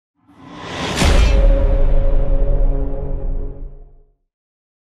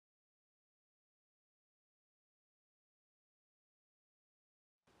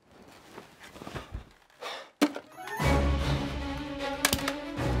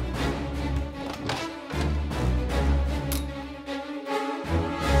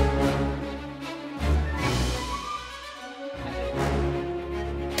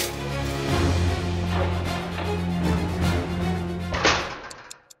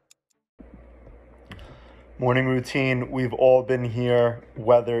Morning routine, we've all been here,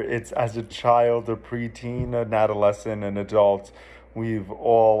 whether it's as a child, a preteen, an adolescent, an adult. We've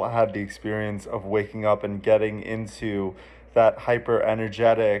all had the experience of waking up and getting into that hyper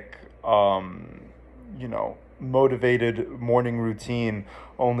energetic, motivated morning routine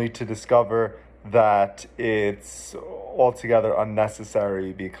only to discover that it's altogether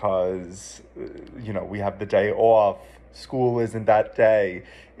unnecessary because we have the day off. School isn't that day.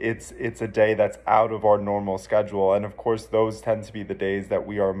 It's a day that's out of our normal schedule, and of course those tend to be the days that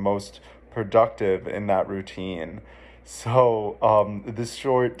we are most productive in that routine. So this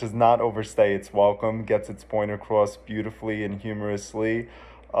short does not overstay its welcome, gets its point across beautifully and humorously,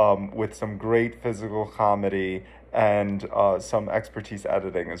 with some great physical comedy and some expertise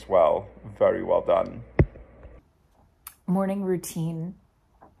editing as well. Very well done. Morning routine.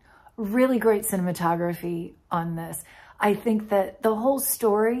 Really great cinematography on this. I think that the whole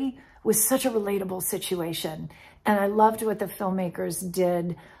story was such a relatable situation. And I loved what the filmmakers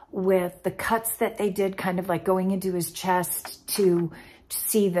did with the cuts that they did, kind of like going into his chest to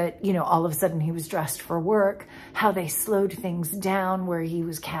see that, all of a sudden he was dressed for work, how they slowed things down where he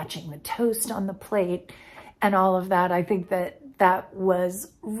was catching the toast on the plate and all of that. I think that that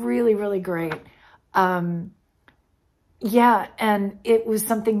was really, really great. Yeah, and it was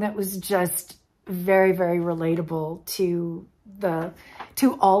something that was just very, very relatable to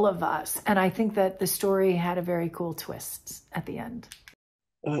all of us. And I think that the story had a very cool twist at the end.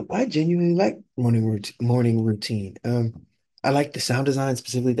 I genuinely like morning routine. I like the sound design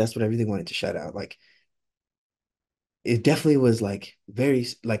specifically. That's what I really wanted to shout out. Like, it definitely was like very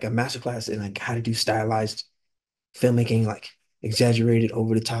like a masterclass in like how to do stylized filmmaking, like exaggerated,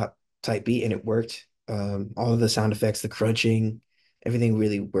 over the top type beat, and it worked. All of the sound effects, the crunching, everything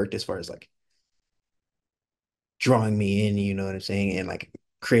really worked as far as like drawing me in. You know what I'm saying, and like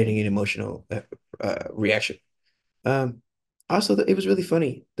creating an emotional reaction. Um, Also, it was really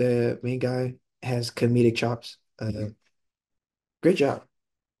funny. The main guy has comedic chops. Great job.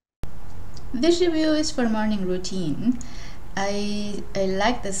 This review is for morning routine. I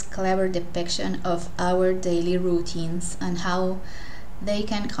like this clever depiction of our daily routines and how they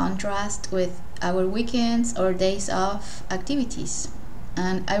can contrast with our weekends or days off activities.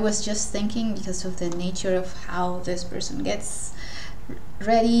 And I was just thinking, because of the nature of how this person gets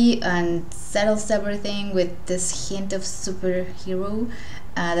ready and settles everything with this hint of superhero,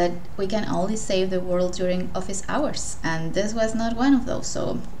 that we can only save the world during office hours, and this was not one of those.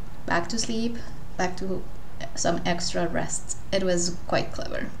 So back to sleep, back to some extra rest. It was quite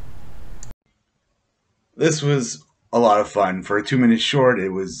clever. This was a lot of fun for a 2 minute short. It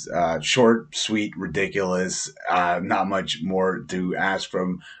was short, sweet, ridiculous. Not much more to ask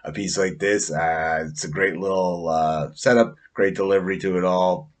from a piece like this. It's a great little setup, great delivery to it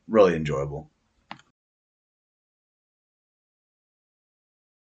all. Really enjoyable.